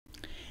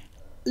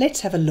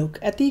let's have a look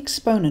at the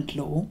exponent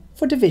law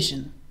for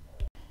division.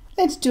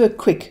 Let's do a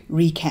quick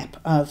recap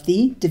of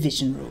the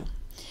division rule.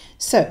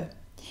 So,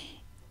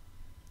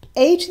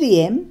 a to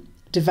the m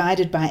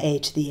divided by a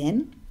to the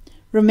n.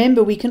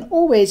 Remember, we can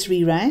always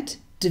rewrite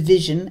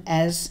division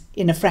as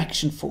in a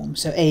fraction form,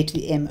 so a to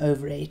the m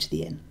over a to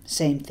the n,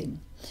 same thing.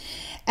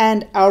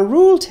 And our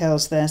rule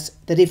tells us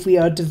that if we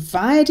are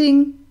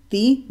dividing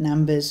the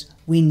numbers,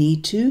 we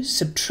need to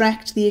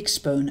subtract the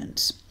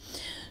exponents.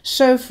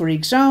 So, for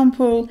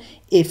example,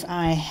 if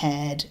I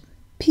had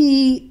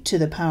p to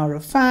the power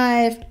of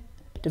 5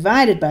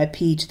 divided by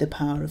p to the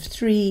power of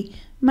 3,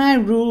 my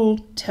rule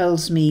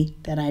tells me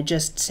that I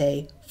just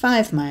say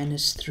 5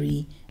 minus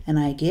 3 and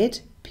I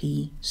get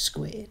p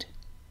squared.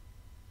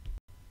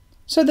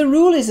 So the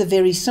rule is a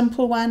very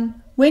simple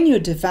one. When you're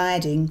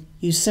dividing,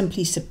 you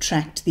simply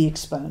subtract the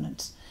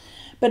exponents.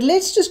 But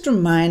let's just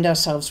remind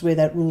ourselves where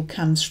that rule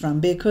comes from,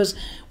 because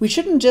we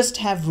shouldn't just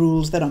have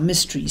rules that are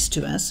mysteries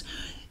to us.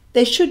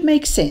 They should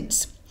make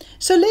sense.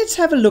 So let's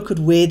have a look at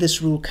where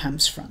this rule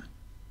comes from.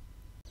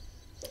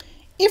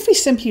 If we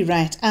simply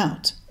write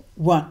out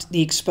what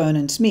the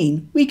exponents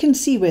mean, we can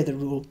see where the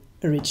rule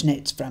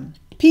originates from.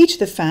 P to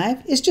the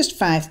 5 is just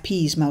 5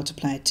 p's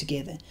multiplied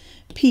together.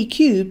 P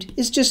cubed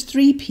is just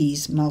 3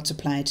 p's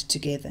multiplied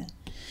together.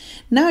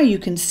 Now you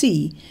can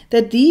see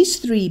that these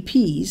 3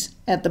 p's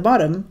at the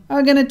bottom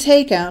are going to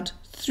take out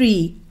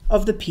 3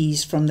 of the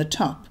p's from the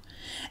top.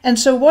 And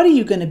so what are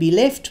you going to be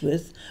left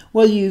with?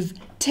 Well, you've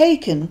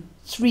taken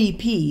 3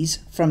 p's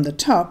from the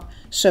top,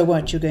 so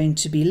what you're going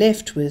to be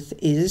left with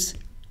is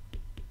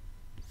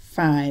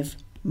 5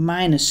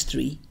 minus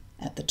 3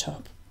 at the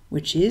top,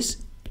 which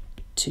is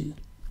 2.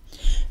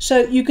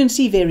 So you can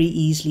see very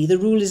easily the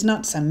rule is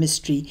not some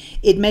mystery.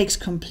 It makes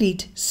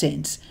complete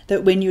sense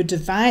that when you're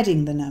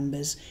dividing the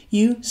numbers,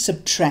 you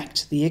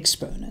subtract the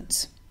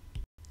exponents.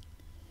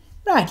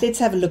 Right, let's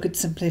have a look at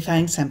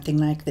simplifying something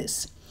like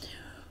this.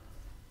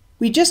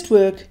 We just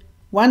work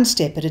one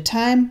step at a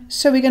time,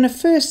 so we're going to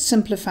first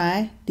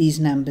simplify these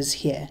numbers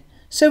here.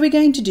 So we're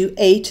going to do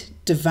 8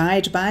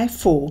 divided by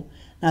 4.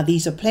 Now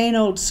these are plain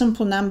old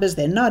simple numbers,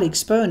 they're not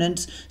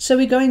exponents, so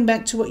we're going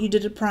back to what you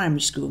did at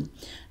primary school.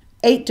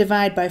 8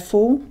 divided by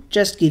 4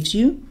 just gives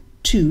you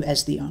 2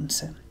 as the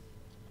answer.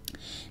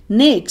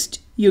 Next,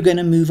 you're going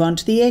to move on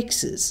to the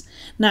x's.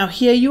 Now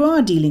here you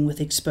are dealing with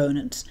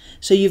exponents.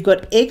 So you've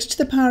got x to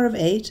the power of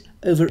 8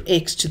 over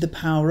x to the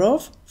power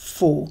of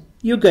 4.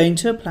 You're going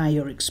to apply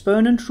your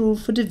exponent rule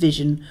for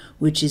division,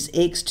 which is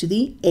x to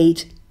the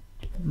 8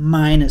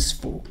 minus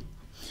 4.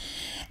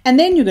 And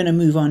then you're going to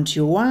move on to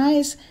your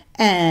y's,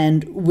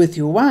 and with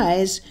your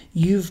y's,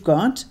 you've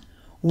got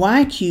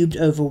y cubed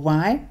over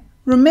y.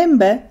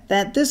 Remember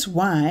that this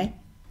y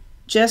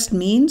just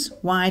means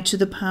y to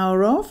the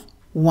power of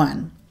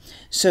 1.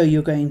 So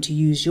you're going to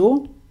use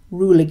your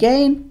rule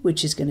again,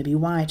 which is going to be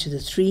y to the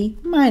 3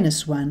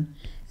 minus 1,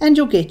 and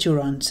you'll get your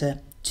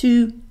answer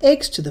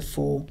 2x to the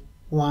 4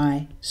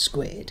 y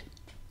squared.